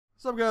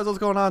What's up, guys? What's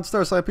going on?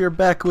 Starsnipe here,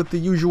 back with the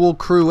usual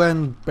crew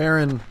and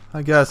Baron,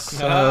 I guess.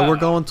 We're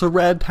going to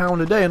Rad Town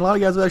today, and a lot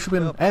of you guys have actually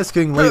been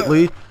asking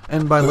lately,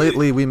 and by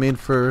lately we mean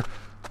for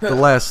the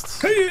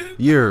last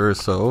year or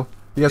so.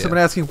 You guys have been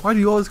asking, why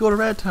do you always go to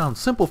Rad Town?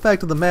 Simple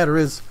fact of the matter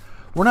is,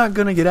 we're not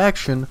going to get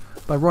action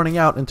by running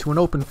out into an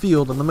open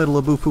field in the middle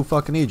of Bufu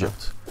fucking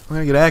Egypt. We're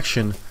going to get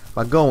action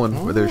by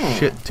going where there's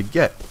shit to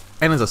get.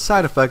 And as a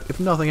side effect, if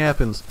nothing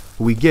happens,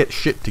 we get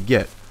shit to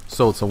get.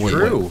 So it's a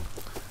win-win.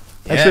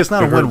 Actually, it's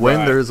not a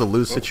win-win. There is a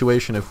lose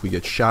situation if we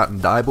get shot and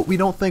die, but we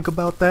don't think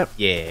about that.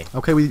 Yeah.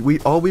 Okay, we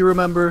all we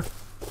remember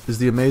is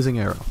the amazing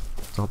arrow.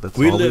 So that's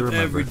we all live we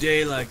remember. every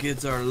day like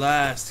it's our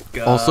last,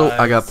 guys. Also,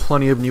 I got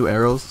plenty of new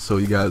arrows, so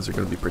you guys are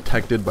going to be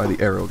protected by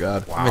the arrow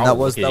god. Wow, I mean, that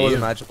was a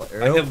magical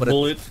arrow. I have but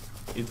bullet.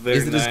 It's very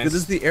is it nice. as good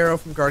as the arrow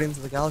from Guardians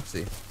of the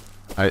Galaxy?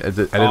 I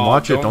didn't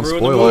watch it. Don't ruin the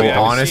spoil movie. it.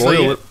 Honestly,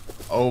 Spoil it.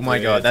 oh my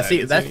god,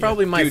 that's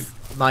probably my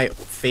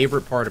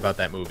favorite part about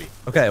that movie.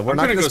 Okay, we're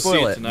not gonna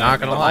spoil it. tonight, Not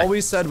gonna man. lie. All we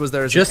said was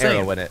there's Just an arrow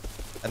saying. in it,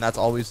 and that's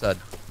all we said.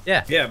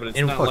 Yeah. Yeah, but it's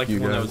And not fuck like you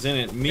the one that guys. was in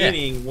it.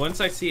 Meaning, once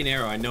I see an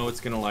arrow, I know it's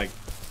gonna like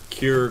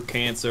cure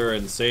cancer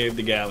and save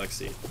the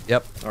galaxy.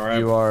 Yep. All right.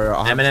 You are.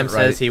 100% Eminem right.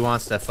 says he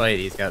wants to fight.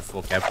 He's got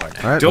full cap right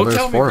now. All right, Don't well,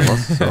 tell there's me, 4 of man.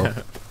 us,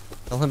 so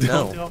Tell him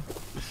no.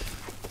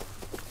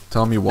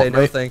 tell me Say what, no,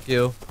 mate. thank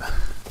you.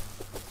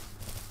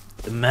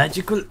 The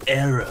magical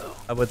arrow.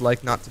 I would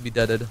like not to be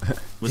deaded.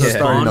 With Yeah. a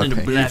spawn Very in a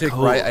nutty. You black take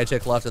hole. right, I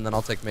take left, and then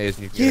I'll take Maze,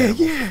 and you can Yeah,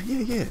 get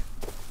animals. yeah.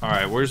 All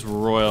right, where's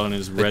Royal and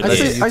his red? I Yeah,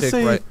 say, you I take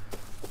say, right.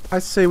 I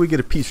say we get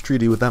a peace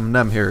treaty with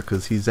Eminem here,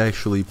 because he's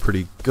actually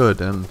pretty good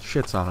and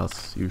shits on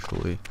us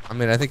usually. I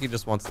mean, I think he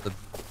just wants to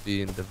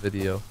be in the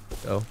video.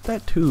 So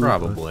That too. but-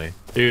 Probably.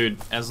 Dude,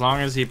 as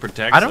long as he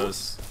protects I don't-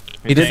 us.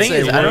 he did thing say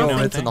is, I don't Royal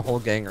think- Fitz and the whole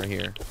gang are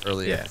here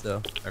earlier. Yeah.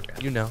 So Okay.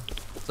 you know.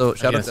 So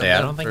shout out to I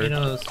Eminem don't think for he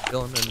knows.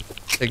 killing and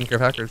taking care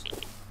of hackers.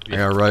 I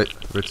got right.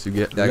 Ritz, you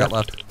get. Yeah, I got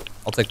left.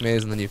 I'll take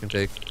Maze, and then you can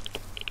take.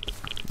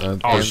 Oh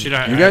And shit!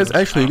 You guys,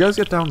 actually, you guys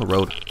get down the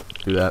road.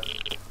 Do that.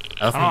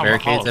 I have I some don't have a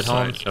barricades at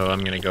hollow home, sight. so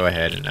I'm gonna go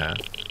ahead and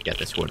get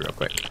this wood real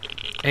quick.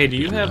 Hey, do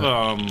you have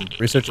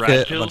Research red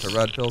kit, pills, a bunch of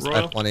red pills. I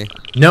Royal? have plenty.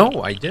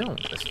 No, I don't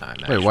this time.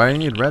 Wait, Actually. why do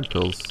you need red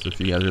pills if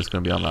you guys are just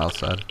gonna be on the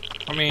outside?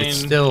 I mean, It's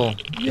still.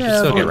 You can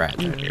still get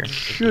rats out here.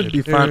 Should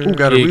be fine. Ooh,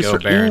 got a Here you go,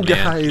 research. Baron, Ooh,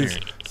 man. guys, Here.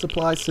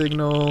 supply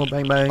signal.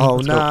 Bang bang. Oh,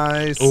 Let's go.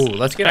 nice. Ooh,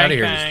 let's get Bang, out of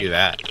here and just bang. do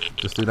that.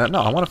 Just do that.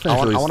 No, I want to finish.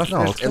 I at want least. to No,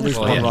 finish at let's least finish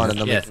one it. run, and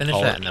then we yeah, can finish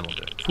call that it. and then we'll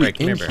do it. We Right,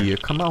 come in here, Baron. here.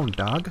 Come on,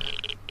 dog.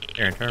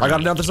 Here, turn I got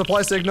around. another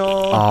supply signal.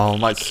 Oh,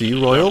 might see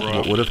Royal. Royal.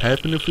 What would have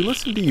happened if we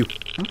listened to you,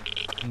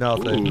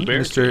 Nothing. Ooh, bear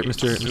Mr. titties.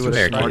 Mr. Do Mr. it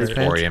Bear Smarty kids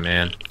Smarty for Pants? you,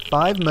 man.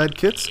 5 med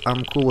kits.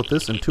 I'm cool with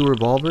this, and 2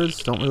 revolvers.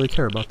 Don't really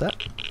care about that.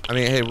 I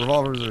mean, hey,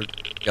 revolvers are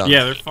guns.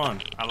 yeah, they're fun.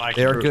 I like.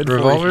 They are them. good.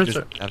 Revolvers for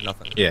if you just have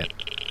nothing. Yeah.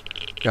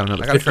 Got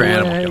another. I got good for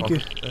animal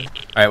flag. kill.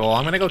 Alright, well,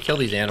 I'm gonna go kill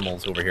these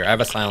animals over here. I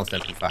have a silenced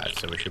MP5,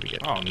 so we should be good.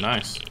 Oh,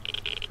 nice.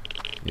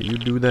 Yeah, you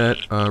do that.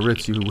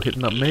 Ritz, you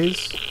hitting up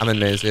Maze? I'm in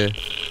Maze, yeah.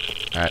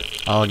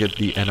 Alright, I'll get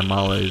the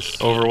animales.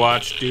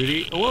 Overwatch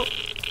duty. Oh, whoa.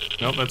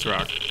 Nope, that's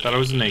rock. Thought it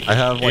was naked. I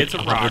have like it's a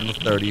rock.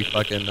 130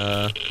 fucking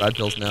red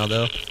pills now,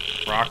 though.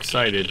 Rock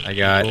sighted. I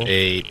got Cool.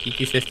 a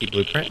PQ50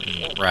 blueprint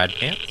and rad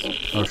pants.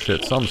 Oh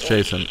shit, something's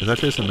chasing. Is that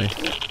chasing me?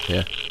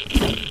 Yeah.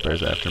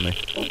 Bear's after me.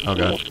 Oh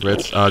god.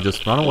 Ritz,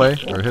 just run away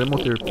or hit him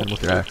with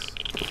your axe.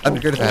 That'd be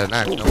good if I had an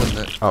axe, no, wouldn't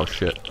it? Oh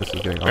shit, this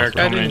is getting Bear awesome.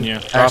 coming in,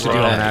 yeah. I actually do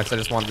Bravo. have an axe. I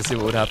just wanted to see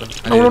what would happen.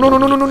 I No, needed no, no,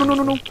 to- no, no, no, no, no,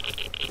 no, no.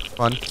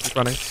 Fun. Keep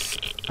running.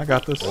 I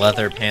got this.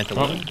 Leather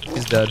pantaloon.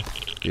 He's dead.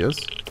 He is?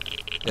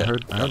 Yeah.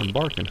 I heard him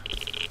barking.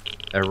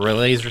 A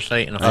laser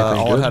sight and a Anything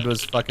All good? I had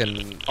was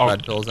fucking Oh.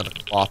 red pills and a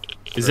cloth.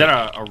 Is that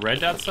a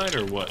red outside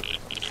or what?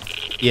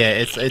 Yeah,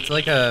 it's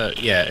like a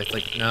it's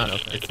like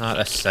it's not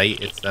a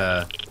sight. It's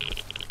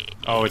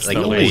Oh, it's like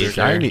the a laser. laser.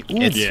 shiny.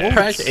 Ooh, It's yeah.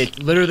 practi-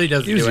 It literally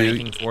doesn't Excuse do you.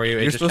 anything for you.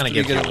 It You're just supposed kind to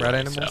of be gives getting you red a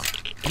animals? so.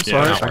 I'm Yeah,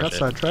 sorry, not I worth got it.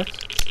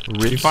 sidetracked. You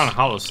Ritz, found a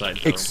hollow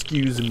sight. Though.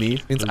 excuse me.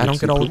 Means I don't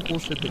get all the Ritzy cool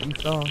shit that you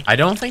saw. I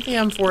don't think the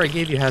M4 I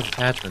gave you has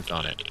attachments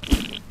on it.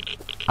 poop.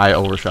 I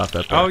overshot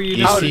that. Oh, There. you Do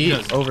you know see? it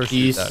does. Overshoot Do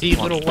you that. see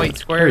Come on. little white There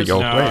squares? you go.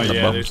 No, right in the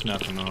yeah, bum. there's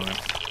nothing on it.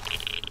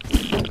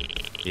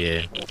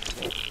 Yeah.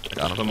 I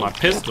got him. But my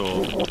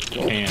pistol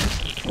can.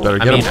 Better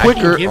I get mean, him I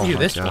quicker. can give Oh you my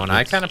this God, one. I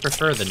Ritz. kind of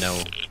prefer the no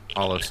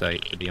hollow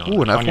sight, to be honest.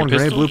 Ooh, an On your F1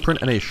 grenade pistol?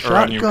 blueprint and a Or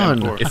on your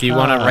shotgun. M4? If you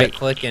want to right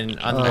click and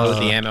unload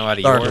the ammo out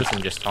of Sorry. yours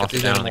and just toss Get it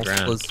these down on the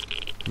animals, ground.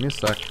 please. Give me a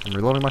sec. I'm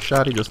reloading my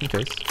shotty just in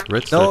case.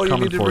 Ritz, No, they're you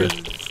coming need to for you.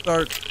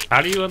 restart.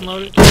 How do you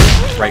unload it?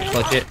 Right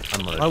click it,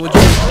 unload Why it. would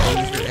you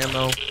use your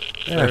ammo?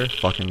 Yeah, there?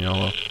 fucking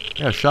yellow.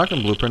 Yeah,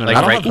 shotgun blueprint. And Like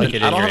I don't right have, click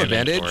it I in don't your have a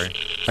bandage. inventory.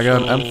 I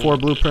got an So- M4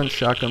 blueprint,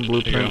 shotgun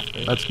blueprint. There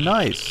you That's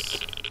nice.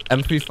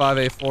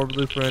 MP5A4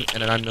 blueprint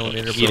and a 9mm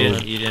You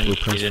blueprint. didn't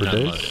Blueprints for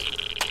unload days.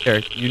 it.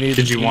 Here, you need.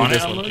 Did you need want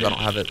this it one? 'cause unloaded? I don't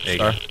have it. There you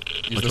Sorry. go.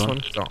 Use Which this one?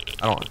 one.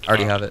 I don't. I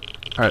already have it.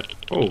 Alright,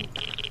 Oh,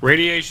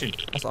 radiation.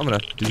 Also, I'm gonna.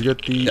 did you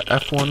get the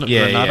F1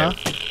 Yeah, Granada?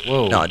 yeah.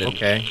 Whoa. No, I didn't.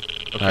 Okay.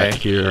 Okay. Alright,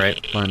 here. Right.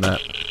 Learn that.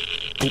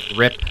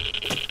 Rip.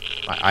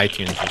 My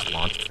iTunes just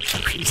launched for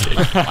some reason.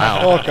 Wow.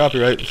 Oh,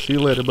 copyright. See you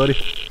later, buddy.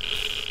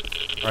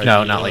 Alright,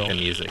 No, you not know. like the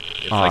music.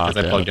 It's Aw, like because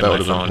I damn plugged it, in that my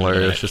would've been phone.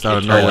 hilarious. And Just it out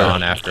of turned nowhere.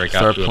 on after it got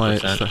Start to a playing.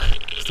 percent.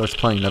 Starts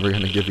playing. Never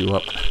gonna give you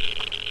up.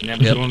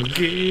 Never Yep. gonna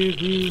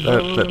give you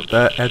up.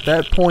 At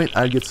that point,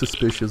 I get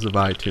suspicious of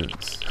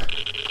iTunes.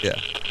 Yeah.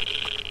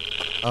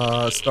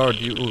 Star, do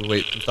you... Ooh,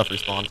 wait, some stuff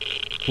respawned.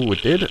 Ooh,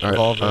 it did? Alright,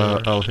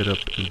 Revolver. I'll hit up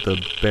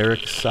the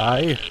barracks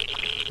side.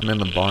 I'm in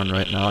the barn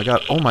right now. I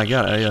got, oh my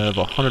god, I have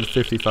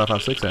 150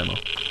 5.56 ammo.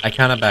 I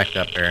kind of backed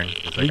up, Aaron.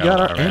 'cause I We got got a our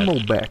lot of red. ammo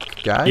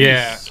back, guys.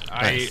 Yeah,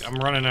 Nice. I'm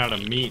running out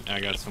of meat. I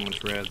got so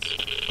much reds.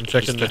 I'm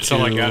checking the That's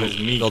all I two got is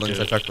meat, buildings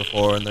dude. I checked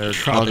before, and there's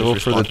I'll nothing's go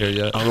for respawned here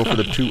yet. I'll go for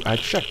the 2 I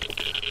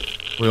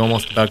checked. We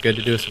almost about good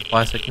to do a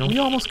supply signal. We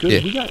almost good.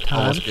 Yeah, We got time.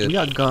 almost good. We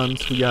got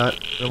guns. We got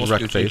We almost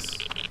wreck Gucci. face.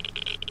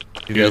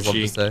 You guys love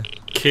to Gucci. say.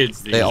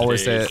 Kids these They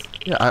always days. say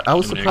it. Yeah, I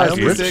was When they're surprised.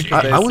 kids. Rich,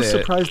 They I was say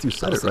it. surprised you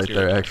said I it was right there,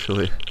 satirical.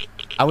 actually.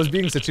 I was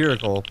being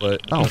satirical,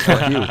 but Oh,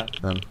 fuck you,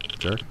 then,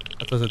 jerk.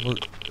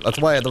 that's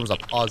why there was a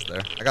pause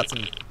there. I got some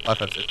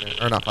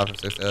 5.56, or not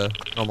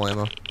 5.56, normal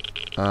ammo.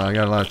 I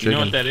got a lot of You know chicken.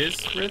 what that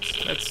is,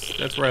 Rich?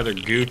 That's rather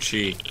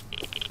Gucci.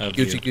 Of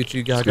you.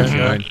 Gucci, gaga. Excuse me,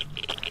 Mhm. Ryan.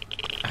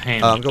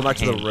 Hand- Go back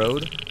to the hand.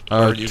 road.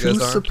 Wherever you 2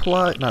 guys are.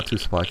 supply, not 2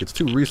 supply kits,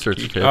 2 research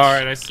kits.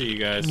 Alright, I see you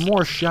guys.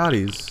 More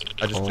shotties.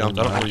 I just Oh jumped.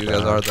 I don't know my where you guys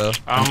God. are though.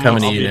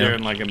 coming to I'll you be now. there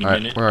in like a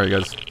Alright, minute. where are you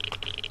guys?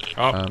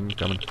 Oh, I'm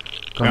coming.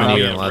 Coming oh to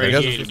you yeah, in leather.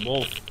 radiated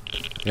wolf.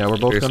 Yeah, we're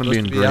both You're gonna be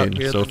in supposed to be out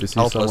green, here so to if you see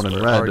help us, someone in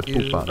but red, are poop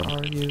you? on them.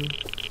 Are you?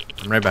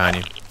 I'm right behind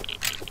you.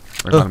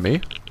 Right on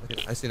me?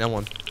 I see that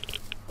one.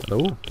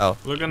 Hello? Oh.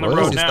 Look on the Whoa. I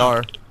road see now.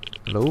 Star.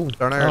 Hello?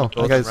 Star and I are Oh,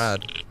 both guys.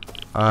 rad.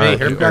 Hey,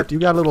 you got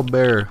a little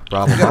bear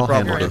problem. You got a I'll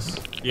handle problem. this.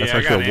 Yeah, That's I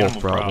actually got a wolf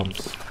animal problem.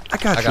 problems. I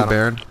got I you, got 'em.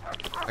 Baron.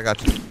 I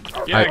got you.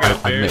 Yeah, I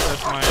got I bears. missed.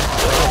 That's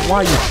mine. Why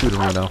are you shooting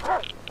me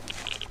now?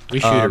 We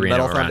shoot arena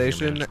Metal around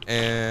foundation here,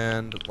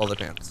 and leather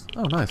pants.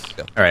 Oh, nice.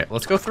 Yeah. All right,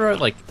 let's go through it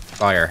like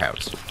by our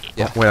house.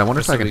 Yeah. Wait, I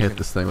wonder if Just I so can we hit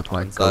this thing with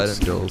my inside ghost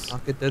and skills.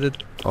 not get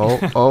deaded. Oh.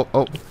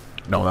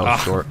 No, that was Ah.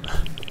 short.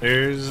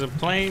 There's a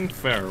plain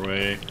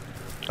fairway.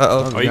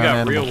 Uh-oh. Oh, you got got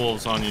an real animal.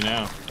 wolves on you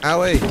now.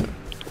 Owie.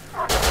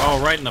 Oh,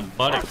 right in the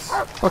buttocks.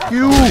 Fuck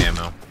you! Oh,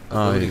 ammo.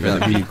 Oh, What do you're you gonna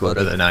got? be Or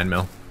good. the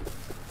 9mm.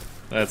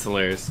 That's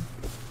hilarious.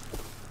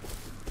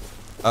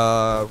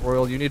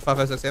 Royal, you need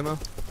 5.56 ammo?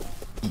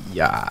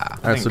 Yeah.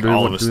 Alright, so think do we,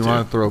 all want, of do we us want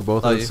do. to throw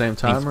both Oh, at the you- same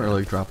time or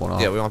like drop one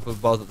off? Yeah, we want to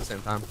put both at the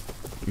same time.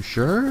 You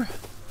sure?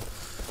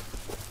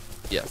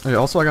 Yes. Hey,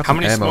 also, I got How some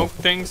many ammo. smoke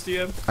things do you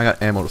have? I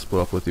got ammo to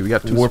split up with you. We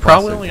got 2 We're supply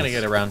probably only gonna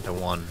signals. get around to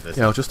one. This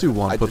Yeah, let's just do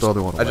one. Put the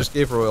other one away. I just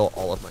gave Royal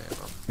all of my ammo.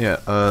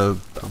 Yeah,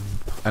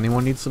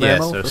 anyone need some yeah,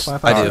 ammo so for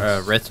 5.56? I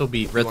do. Ritz will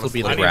be wanna I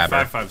the need grabber.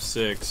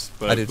 5.56,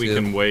 I but do we too.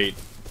 can wait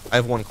I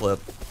have 1 clip.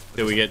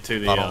 till we get to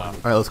the. Not a lot.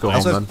 Alright, let's go I home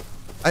also then.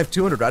 I have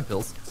 200 rad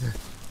pills.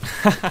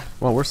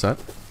 Well, we're set.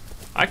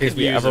 I case could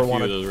we use ever a few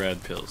wanna- of those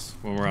red pills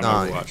when we're on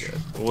Nah, you're Overwatch.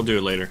 good. We'll do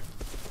it later.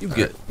 You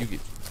get. You get.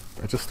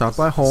 I just stopped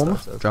by home,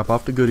 So- drop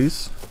off the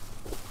goodies.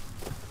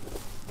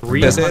 I'm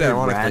gonna say it 300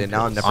 ironically, rad and now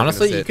I'm pills. never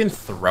Honestly, gonna you say can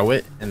throw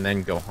it and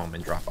then go home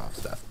and drop off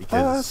stuff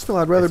because Still,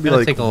 I'd rather it's be gonna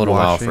like take a little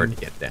while for it watching.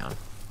 to get down.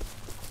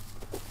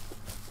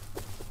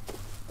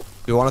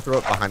 Do you want to throw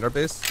it behind our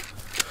base?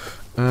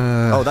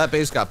 Uh, Oh, that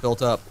base got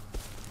built up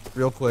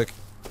real quick.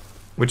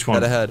 Which Head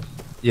one? ahead.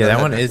 Yeah, Head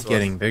that one next is to us.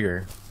 getting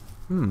bigger.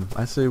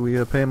 I say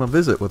we pay him a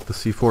visit with the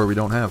C4 we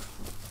don't have,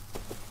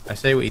 I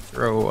say we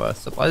throw a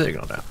supply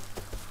signal down.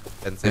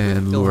 And, see if we can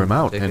and kill lure him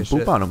out take and his poop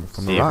shit. on him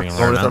from See the if we rocks. can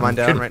Want me to throw Learn mine on.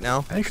 down Good. right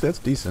now? Actually, that's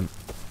decent.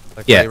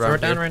 Like Yeah, right throw around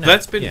it down here? right now.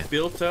 That's been Yeah.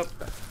 built up.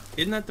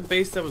 Isn't that the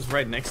base that was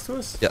right next to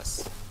us?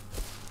 Yes.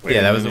 Wait Yeah,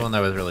 a that was the minute. one that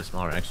was really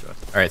small right next to us.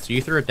 All right, so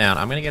you threw it down.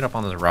 I'm gonna get up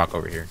on this rock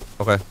over here.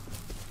 Okay.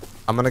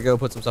 I'm gonna go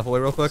put some stuff away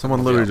real quick.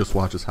 Someone literally just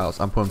watched his house.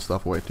 I'm putting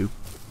stuff away too.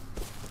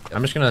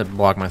 I'm just gonna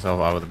block myself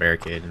out with a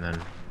barricade and then.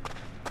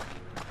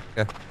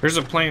 There's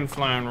a plane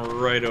flying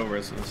right over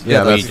us.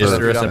 Yeah, we that's just the-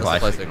 threw a down the supply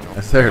supply signal.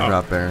 That's their Oh.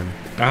 drop, Baron.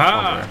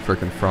 Aha!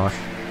 Frickin' frosh.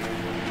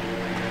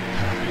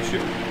 You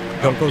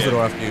should- Don't close the Okay.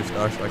 door after you,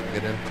 Star, so I can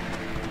get in.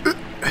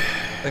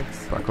 Thanks.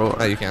 Fuck all.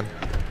 No, you can.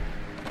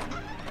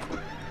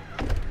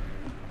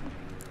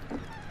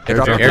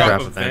 Airdrop. Airdrop Airdrop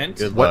event? event.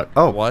 Good What? luck.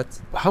 Oh, What?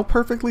 how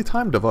perfectly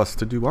timed of us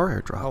to do our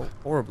airdrop. How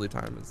horribly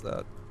timed is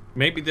that?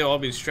 Maybe they'll all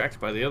be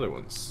distracted by the other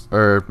ones.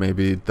 Or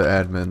maybe the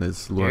admin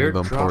is luring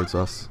them Airdrop. towards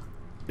us.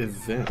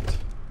 Event.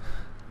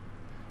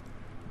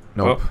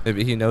 Nope. Oh.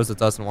 Maybe he knows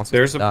it's us and wants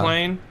There's us a to die.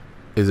 plane.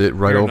 Is it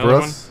right Here, over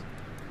another us?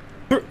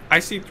 I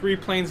see 3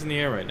 planes in the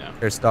air right now.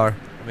 Here's Star.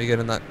 Let me get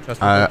in that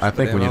chest. real quick, I put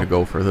think we need ammo. to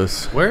go for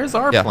this. Where's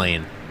our Yeah.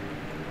 plane?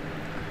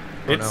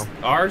 Oh, It's no.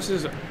 ours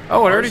is.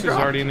 Oh, it already ours is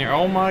dropped. already in there.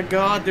 Oh my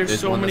God! There's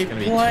so one many that's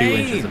gonna be planes.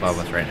 2 inches above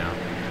us right now.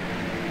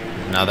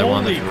 Another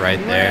one Holy that's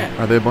right there. crap.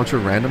 Are they a bunch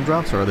of random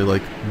drops or are they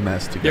like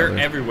massed They're together?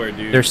 everywhere,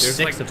 dude. There's There's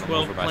 6 like of them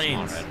 12 over by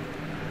Small planes. Red.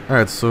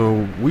 Alright,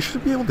 so we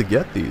should be able to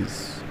get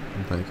these.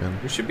 I'm thinking.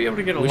 We should be able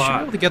to get a We should be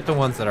lot. able to get the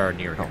ones that are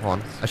near Oh, here. hold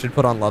on. I should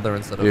put on leather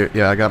instead of.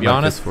 Yeah, I got To be my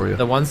honest, for you.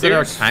 the ones that are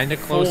There's kind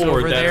of close 4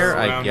 over that are there,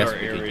 I around guess our we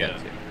could area. get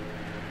to.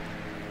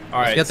 All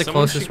Let's right, get the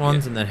someone closest should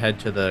ones and then head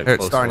to the Here,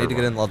 close Star, I need to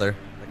order get in one. leather,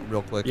 like,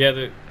 real quick. Yeah,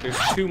 there's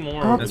 2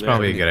 more. Oh, over That's there.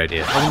 probably a good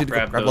idea. Oh, we need to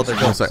Grab grab those. leather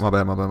One pills. sec, my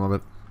bad.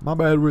 My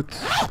bad,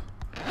 Ritz.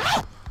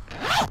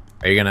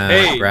 Are you gonna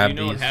Hey, do grab you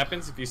know these? what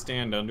happens if you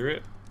stand under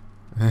it?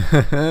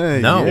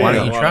 No, why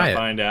don't you Wanna try it?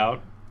 Find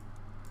out.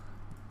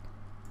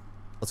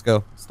 Let's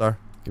go, Star.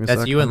 Give me a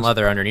That's sec, you I'm and just-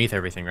 leather underneath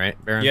everything,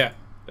 right, Baron? Yeah,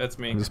 that's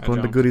me. I'm just I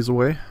putting the jumped. goodies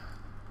away.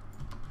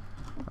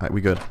 Alright,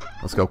 we good.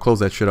 Let's go. Close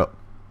that shit up.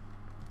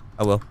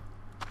 I will.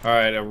 All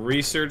right, a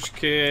research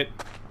kit,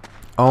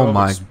 Oh 12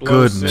 my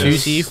explosives.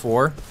 goodness.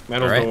 2C4.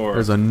 metal All right. door.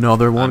 There's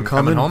another one I'm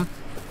coming home.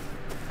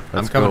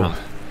 Let's I'm coming go.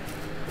 home.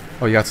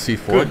 Oh, you got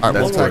C4? Good Alright,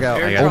 we'll That's tag good.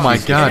 out. I got Oh my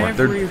C4. god,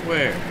 they're,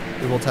 everywhere.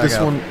 We will tag this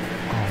out. one...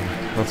 Oh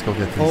my, let's go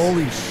get this.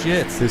 Holy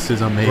shit. This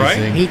is amazing. Right?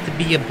 I hate to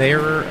be a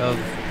bearer of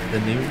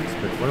the news,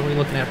 but what are we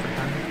looking at for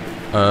time?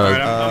 All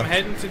right, Uh, I'm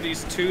heading to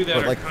these two that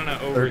What, are like kind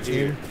of over 13?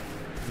 here.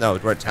 No,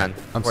 we're at 10.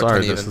 I'm We're at sorry,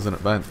 10 this even. is an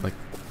event. Like,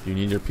 you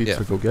need your pizza,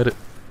 Yeah. go get it.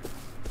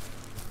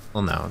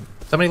 Well, no.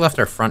 Somebody left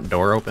our front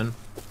door open.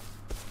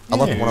 I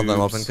left one of them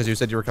Oops. open because you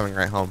said you were coming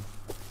right home.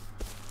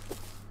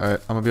 Alright,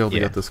 I'm gonna be able to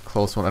Yeah. get this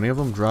close one. Any of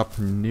them drop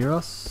near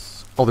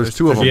us? Oh, there's There's-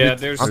 two of them. Yeah,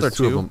 there's Aren't there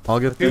two of two? them. I'll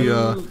get Two-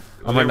 the,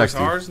 I'm there right next was to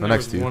you. ours and Right there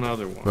next was to you. one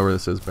other one. Whoever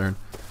this is, Baron.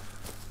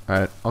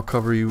 Alright, I'll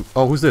cover you.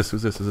 Oh, who's this?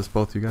 Who's this? Is this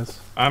both you guys?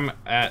 I'm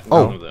at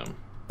Oh. one of them.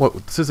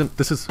 What? This isn't,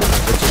 this is...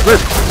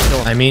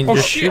 I mean, Oh,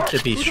 just shit. shoot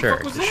to be Who the sure.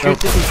 fuck was Just that?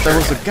 shoot to be sure. That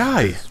was a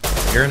guy!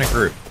 You're in a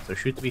group, so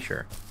shoot to be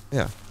sure.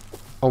 Yeah.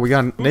 Oh, we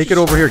got naked just-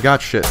 over here,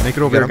 got shit.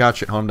 Naked over Get here, him? got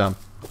shit. Calm down.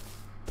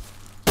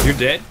 You're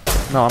dead?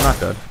 No, I'm not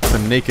dead. The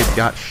naked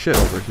got shit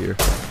over here.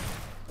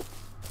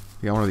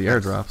 You got one of the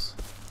airdrops.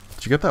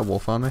 Did you get that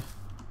wolf on me?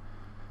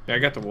 Yeah, I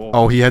got the wolf.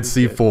 Oh, he had He's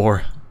dead.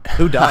 C4.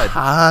 Who died?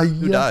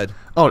 Who died?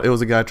 Oh, it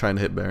was a guy trying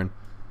to hit Baron.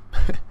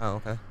 Oh,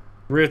 okay.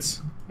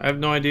 Ritz, I have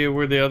no idea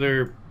where the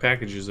other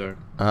packages are.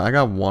 I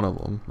got one of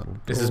them.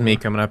 This is me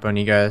coming up on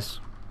you guys.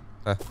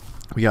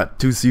 We got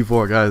 2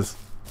 C4, guys.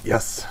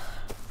 Yes.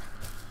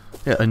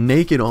 Yeah, a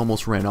naked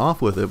almost ran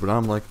off with it, but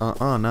I'm like,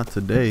 not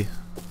today.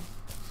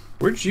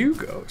 Where'd you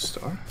go,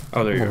 Star?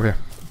 Oh, there you Over are. here.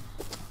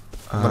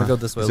 I'm gonna go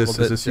this way a little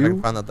bit. Is this see if I can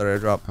you? find that other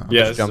airdrop.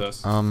 Yeah, Just this jump.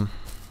 is us.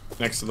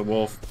 Next to the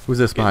wolf. Who's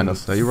this behind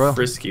us? Is that you, Royal?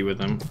 Frisky with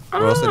him.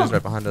 Royal City's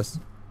right behind us.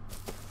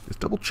 Just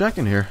double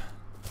checking here.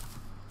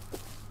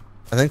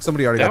 I think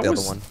somebody already got That the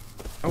was- other one.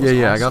 That was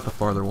Yeah, I awesome. got the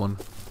farther one.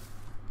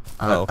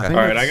 Oh, okay. think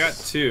All right, I it's-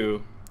 got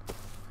 2.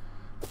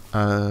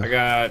 Uh, I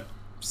got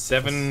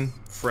 7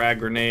 frag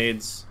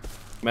grenades,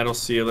 metal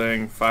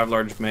ceiling, 5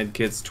 large med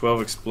kits,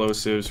 12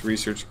 explosives,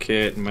 research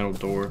kit, and metal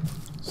door.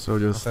 so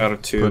just Out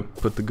of 2.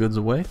 put the goods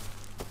away,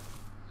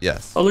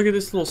 Yes. Oh, look at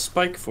this little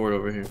spike fort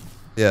over here.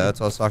 Yeah,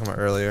 that's what I was talking about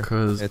earlier.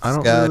 because It's I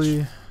don't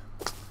sketch.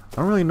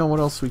 really know what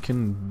else we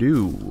can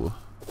do.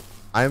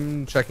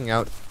 I'm checking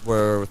out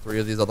where 3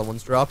 of these other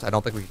ones dropped. I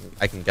don't think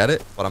I can get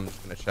it, but I'm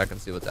just gonna check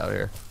and see what's out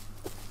here.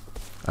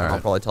 All I'll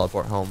right. probably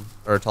teleport home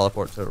or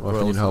teleport to Well, if Royal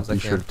you need as soon help, as I be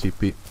can. sure to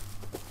TP.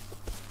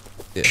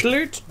 Yeah.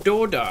 Schlert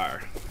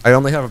Dodar. I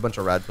only have a bunch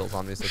of rad pills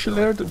on me. So if you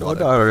don't like,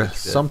 Or shit,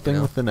 something you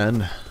know? with an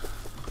N.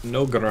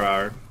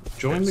 Nograr.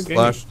 Join the game.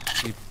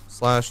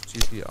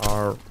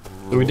 /TPR.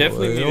 So we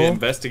definitely need to Royal.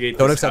 investigate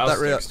Don't this accept house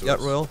that next to yet,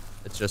 us. Royal.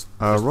 It's just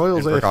in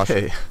Royal's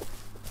precaution. AFK.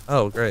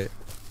 Oh, great.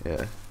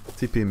 Yeah,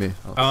 TP me.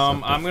 I'll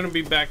accept it. I'm gonna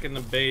be back in the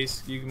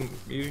base. You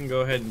can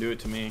go ahead and do it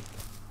to me.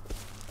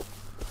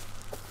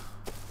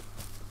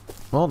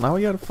 Well, now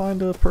we gotta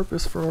find a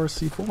purpose for our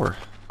C4.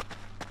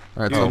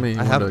 All right, tell Oh, me you I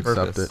want have to a accept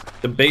purpose.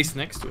 it. The base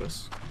next to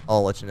us.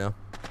 I'll let you know.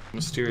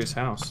 Mysterious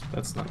house.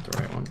 That's not the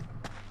right one.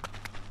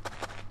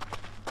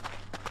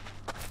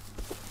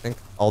 I think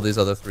all these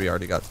other 3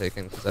 already got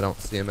taken because I don't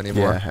see them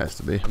anymore. Yeah, it has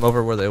to be. I'm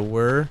over where they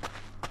were.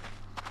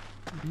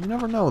 You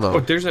never know Oh, though.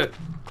 there's a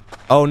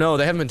Oh no,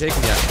 they haven't been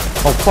taken yet.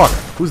 Oh fuck!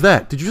 Who's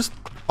that? Did you just?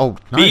 Oh,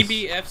 nice.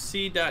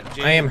 bbfc.james.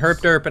 I am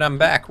Herp Derp and I'm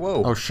back.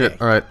 Whoa. Oh shit!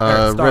 Okay. All right,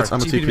 Star, Ritz,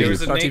 I'm a TP to me. TP.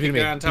 There's a Star, naked TP to me.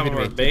 guy on top TP of to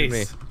our me. TP to me.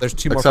 base. There's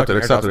 2 more Accept fucking it.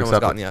 Accept airdrops it. no one's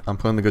Accept gotten it. yet. I'm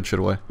putting the good shit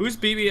away. Who's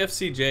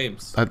bbfc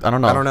James? I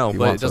don't know. I don't know, He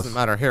but it wants doesn't us.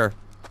 matter. Here,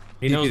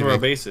 He TP knows to where me.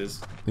 our base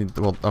is.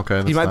 Well, okay.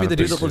 he that's might not be a the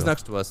big dude that lives deal.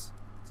 next to us.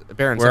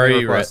 Baron, Where are send me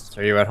a you, request. Ritz?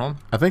 Are you at home?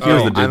 I think he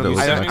was Oh, the dude I'm, that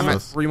lives I'm next to at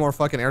us. 3 more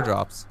fucking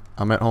airdrops.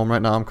 I'm at home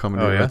right now. I'm coming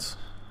to Oh, you, yeah? Ritz.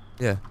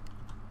 Yeah.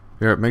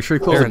 Here, make sure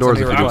you close Baron, the doors send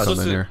if me you a do request.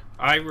 something in here.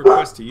 I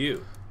request to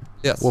you.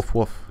 Yes. Woof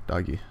woof,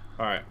 doggy.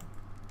 All right.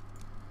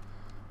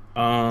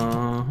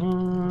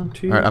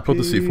 Alright, I put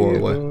the C4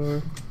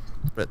 away.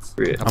 Ritz.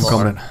 Ritz. I'm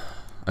coming.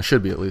 I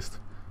should be at least.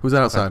 Who's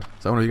that outside?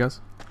 Is that one of you guys?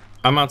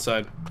 I'm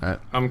outside. Alright.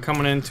 I'm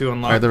coming in to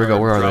unlock. Alright, there we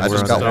go. Where are drop they? Where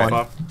some are they? stuff Got one.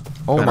 off.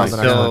 Oh Come my on, I'm the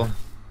god. next still, one.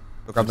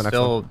 Go grab the next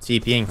still one.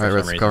 TPing for Alright, some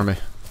Ritz, reason. cover me.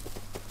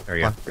 There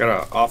we go.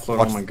 Gotta offload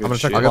Watch- all my I'm good gonna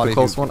shit. check I'll get body the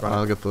close if you one. run it.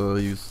 I'll get the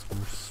use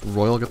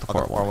Royal. Get the I'll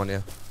far get the far one. one,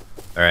 yeah.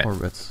 All right. Or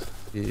Ritz.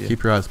 Yeah.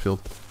 Keep your eyes peeled.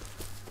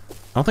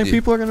 I don't think Yeah.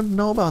 people are gonna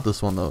know about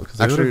this one though. Cause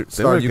they Actually, would've- they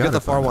Star, would've you get got the it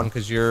by far now. one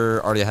because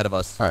you're already ahead of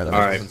us. Alright, that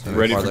All makes right, sense.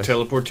 ready for farther.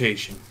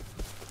 teleportation.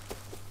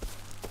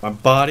 My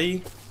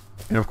body.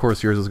 And of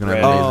course yours is gonna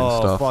have Ready. amazing Oh,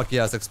 stuff. fuck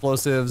yes.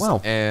 Explosives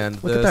Wow.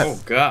 and Look at this. that. Oh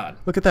God.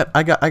 Look at that.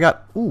 I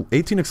got ooh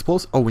 18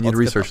 explosives. Oh, we need to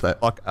Let's get research the that.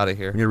 fuck out of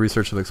here. We need to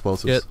research the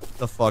explosives. Get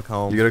the fuck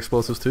home. You get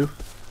explosives too?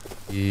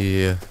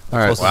 Yeah.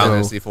 Alright,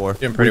 Wow. so C4.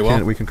 Doing pretty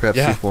well. we can craft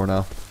Yeah. C4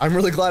 now. I'm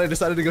really glad I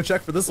decided to go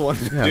check for this one.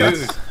 Yeah,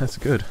 Dude. that's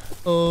good.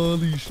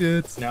 Holy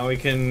shit. Now we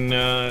can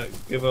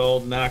give an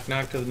old knock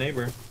knock to the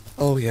neighbor.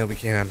 Oh yeah, we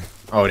can.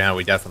 Oh, now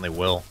we definitely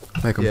will.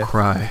 Make them Yeah.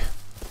 cry.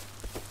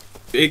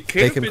 It could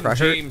Take have him been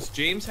crusher? James.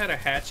 James had a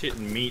hatchet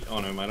and meat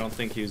on him. I don't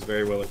think he was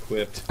very well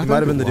equipped. It might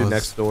have been the it dude was.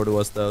 next door to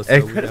us though. So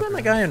It we could have been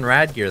the definitely- guy in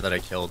rad gear that I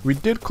killed. We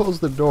did close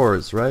the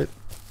doors, right?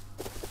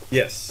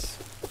 Yes.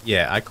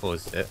 Yeah, I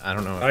closed it. I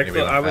don't know if I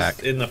anybody went was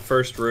back. in the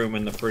first room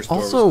and the first door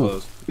was Also,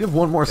 closed. we have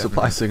one more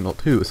supply signal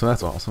too, so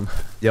that's awesome.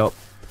 Yep.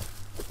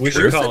 We We're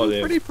should call sitting it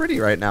in. pretty pretty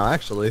right now,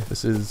 actually.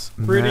 This is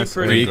Pretty mass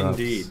pretty airdrops.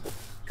 indeed.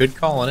 Could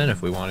call it in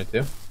if we wanted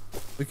to.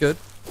 We could.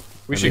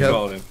 We And should we have-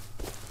 call it in.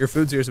 Your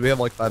food's here, so we have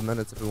like 5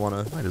 minutes if we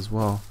want to Might as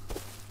well.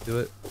 do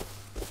it.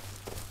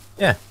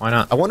 Yeah, why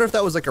not? I wonder if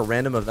that was like a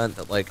random event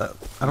that like. I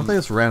don't think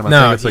it's random. I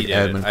No, think it's like he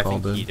did it. admin I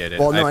called think in. he did it.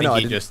 Well, no, I I think know, I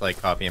he didn't- just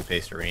like copy and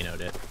paste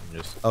Reno'd it.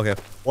 And just Okay.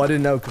 Well, I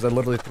didn't know because I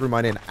literally threw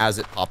mine in as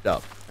it popped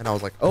up, and I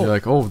was like, oh. You're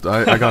like, oh,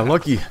 I got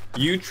lucky.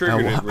 You I,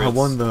 triggered it, I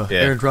won the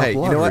Yeah. airdrop Hey, you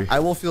lottery. know what? I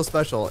will feel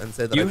special and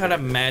say that You I had a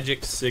triggered it.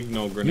 magic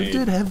signal grenade. You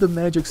did have the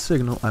magic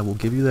signal. I will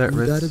give you that, Ooh,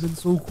 Ritz. that'd have been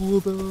so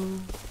cool though.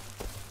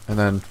 And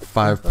then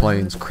 5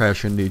 planes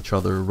crash into each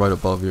other right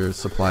above your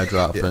supply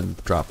drop Yeah.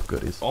 and drop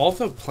goodies. All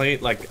the plane,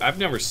 like I've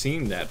never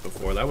seen that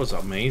before. That was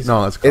amazing.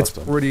 No, that's It's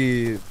custom.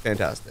 pretty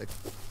fantastic.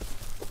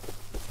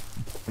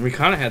 We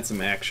kind of had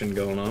some action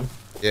going on.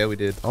 Yeah, we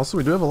did. Also,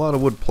 we do have a lot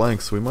of wood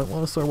planks, so we might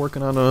want to start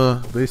working on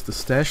a base to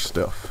stash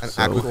stuff. An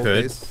so actual could.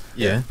 base.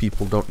 Yeah.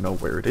 people don't know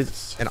where it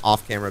is. An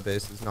off-camera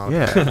base is not.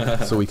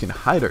 Yeah, so we can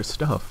hide our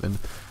stuff and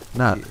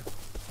not Yeah.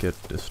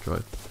 get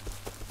destroyed.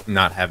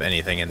 not have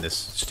anything in this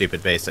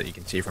stupid base that you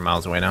can see from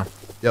miles away now.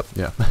 Yep.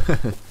 Yeah.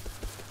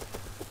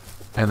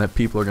 And that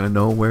people are going to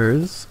know where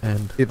it is,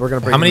 and People are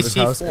gonna break How many into this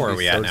house C4 and are be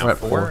we so at now? We're at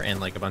 4 4. and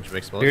like a bunch of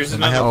Here's explosions.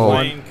 another have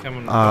plane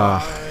coming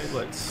by.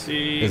 Let's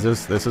see. is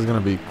this is going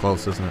to be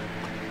close, isn't it?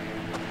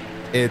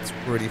 It's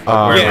pretty Oh,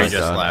 fun. Where yeah. we my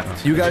just God.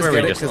 left. You guys Where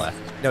get we it? just 'Cause- left.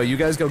 No, you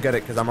guys go get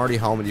it because I'm already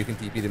home and you can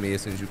TP to me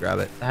as soon as you grab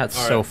it. That's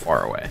All so right.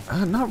 far away.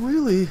 Not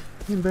really.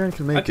 Me and Baron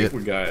can I make think it.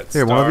 we got it.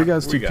 Here, one of you Star,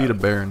 guys we TP got to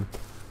it. Baron.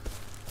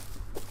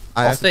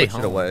 I I'll have stay to push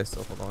it home. away,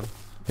 so hold on.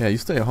 Yeah, you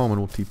stay at home and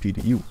we'll TP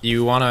to you. Do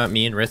you wanna,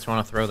 me and Ritz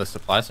wanna throw the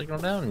supply signal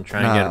down and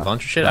try and get a Nah,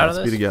 bunch of shit nah, out of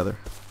let's be this? together.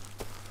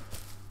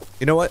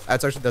 You know what?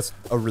 That's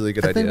a really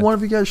good I idea. think one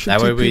of you guys should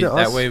That way TP we, to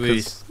us. that way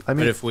we. 'cause, I but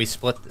mean, if we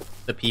split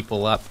the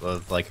people up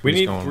of like We who's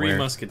need going 3 where,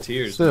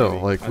 musketeers. Still,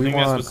 maybe. like, I we think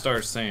want- that's what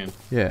Star's saying.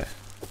 yeah,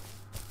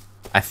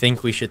 I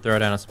think we should throw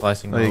down a supply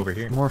signal like over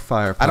here. more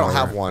firepower. I don't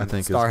have one. I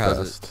think Star is has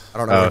best. it. I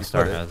don't know where Oh, you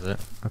Star put it. has it.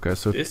 Okay,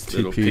 so This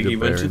little TP piggy to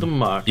went to the Baron.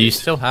 market. Do you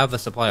still have the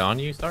supply on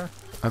you, Star?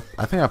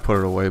 I think I put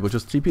it away, but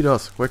just TP to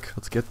us quick.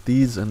 Let's get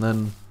these, and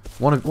then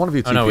one of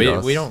you TP Oh no, to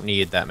us. we don't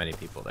need that many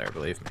people there.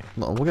 Believe me.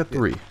 No, we'll get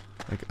 3.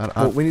 Like,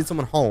 Well, we need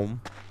someone home.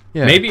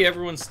 yeah. Maybe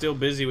everyone's still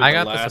busy with I the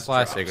got the last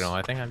supply drops. signal.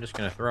 I think I'm just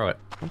gonna throw it.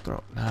 Don't throw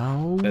it.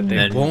 No. That And they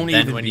then, won't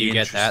then even when be you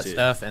get that interested.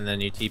 stuff, and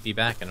then you TP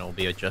back, and it'll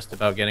be just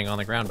about getting on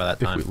the ground by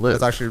that If time. we live.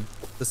 That's actually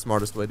the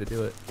smartest way to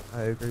do it.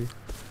 I agree.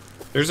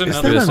 There's Is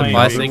another that The an plane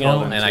supply we signal,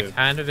 called and I into.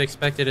 kind of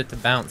expected it to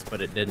bounce,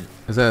 but it didn't.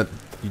 Is that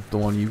the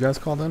one you guys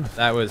called in?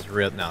 That was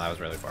real. No, that was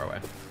really far away.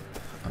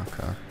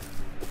 Okay.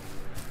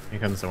 Here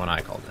comes the one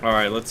I called in. All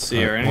right, let's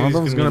see. Are Alright, any one of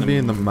these them's gonna be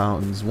in the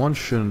mountains. One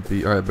shouldn't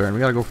be. All right, Baron, we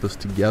gotta go for this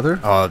together,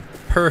 Oh,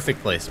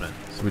 perfect placement.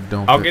 so we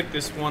don't. I'll get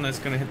this one that's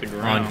gonna hit the Come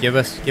ground. on, give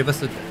us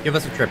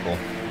a triple.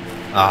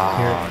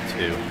 Ah,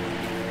 2.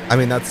 I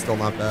mean, that's still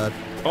not bad.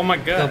 Oh my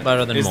god. Still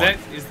better than is one.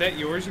 that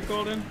yours you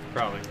called in?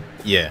 Probably.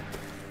 Yeah.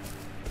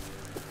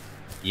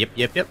 Yep.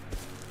 Did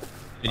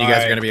you guys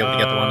Alright, gonna be able to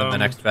get the one in the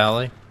next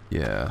valley?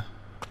 Yeah.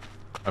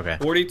 Okay.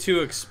 42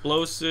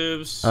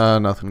 explosives,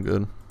 Nothing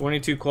good.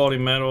 22 quality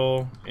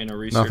metal, and a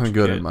research Nothing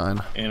good kit, in mine.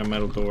 and a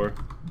metal door.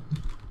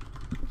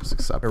 Just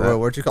accept Or, that.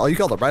 where'd you call? Oh, you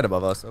called it right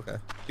above us. Okay.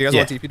 Do you guys Yeah.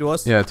 want TP to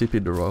us? Yeah, TP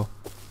to row.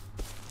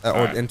 Or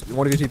Alright. and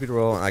want to get TP to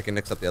roll, and I can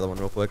accept the other one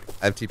real quick.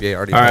 I have TPA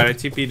already. All right, I made.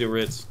 TP'd to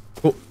Ritz.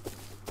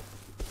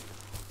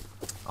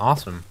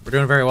 Awesome. We're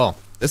doing very well.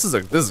 This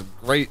is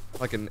great.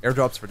 Fucking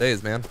airdrops for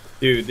days, man.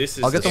 Dude, this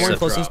is I'll get the one airdrop.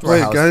 closest to our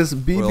Wait, house. guys,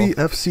 Will.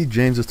 BBFC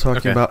James is talking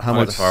Okay, about how I'll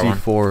get much the far one.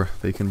 C4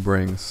 they can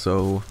bring,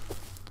 so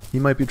he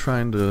might be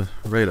trying to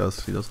raid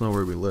us. He doesn't know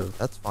where we live.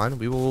 That's fine.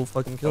 We will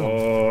fucking kill him.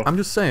 Oh, I'm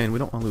just saying, we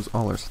don't want to lose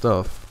all our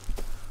stuff.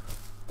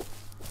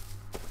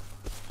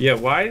 yeah.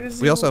 Why does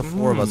he? We also have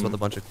 4 of us Hmm. with a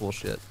bunch of cool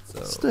shit.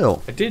 So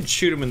Still. I did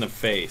shoot him in the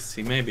face.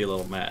 He may be a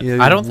little mad.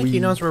 Yeah, I don't think he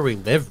knows where we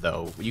live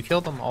though. You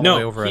killed him all No, the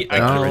way over he- at I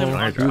the killed him original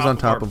on he was airdrop. on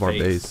top of our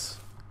base.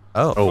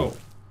 Oh. Oh.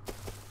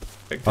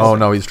 Like, Oh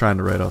no, he's trying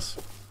to raid us.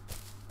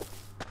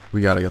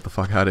 We gotta get the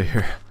fuck out of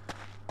here.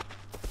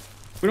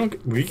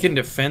 we can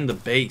defend the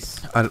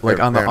base. Like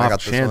on the Baron, I off got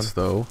this chance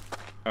though.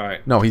 All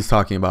right. No, he's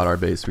talking about our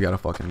base. We gotta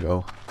fucking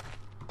go.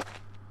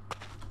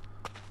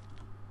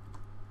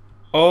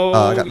 Oh,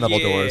 I got metal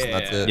doors, and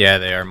that's it. Yeah,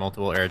 they are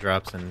multiple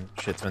airdrops and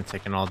shit's been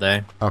taking all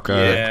day.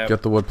 Okay, Yeah.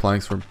 get the wood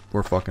planks.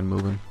 We're fucking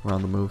moving. We're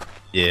on the move.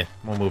 Yeah,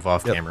 we'll move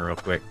off Yep. camera real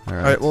quick. All right.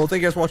 All right. Well,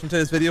 thank you guys for watching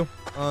today's video.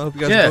 Hope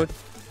you guys Yeah. enjoyed.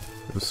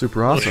 It was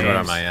super I'll awesome. show it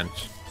on my end.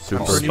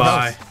 Super. Pretty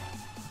Spy.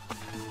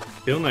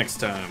 Till next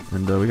time.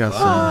 And we got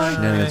some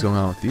shenanigans going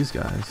on with these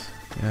guys.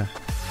 Yeah.